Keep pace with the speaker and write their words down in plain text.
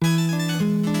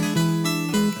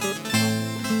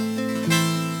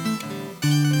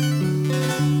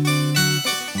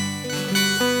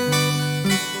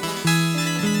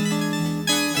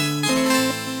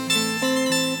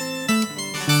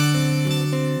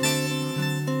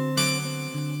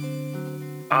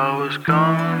I was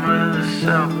gone with the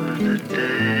self of the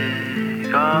day,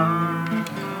 gone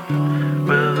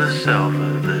with the self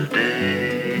of the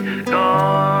day,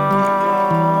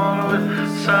 gone with the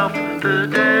self of the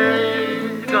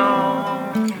day,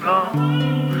 gone,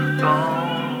 gone,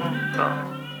 gone,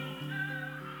 gone.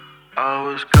 I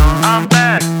was gone. I'm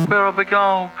back, where I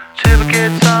belong. Till it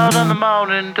gets out on the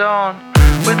morning dawn.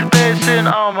 With the bass in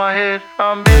on my head,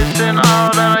 I'm missing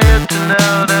all that I had to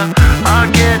know. Now I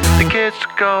get the kids to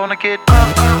go and I get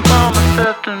up on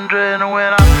myself and dread. And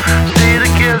when I see the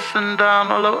kissing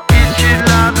down, although each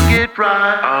line to get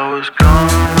right, I was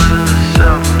gone with the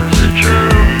self of the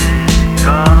day,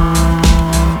 gone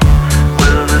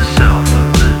with the self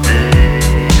of the day.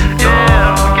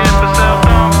 Yeah, I get myself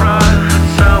on right,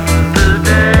 self of the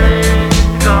day,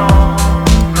 gone,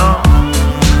 gone,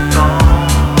 gone,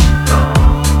 gone.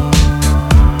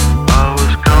 I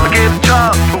was gone. I give a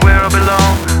job for where I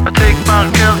belong. I take my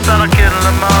kills and I kill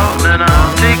them all. Then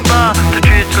I'll take my to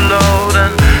treat the load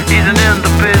and easing in the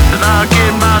piss. And I'll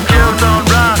get my chills on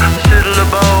right, settle the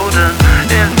boat. And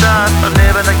inside I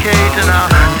live in a cage. And I'll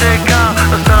take out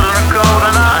a southern cold.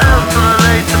 And I'll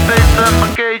isolate the face of my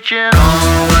cage.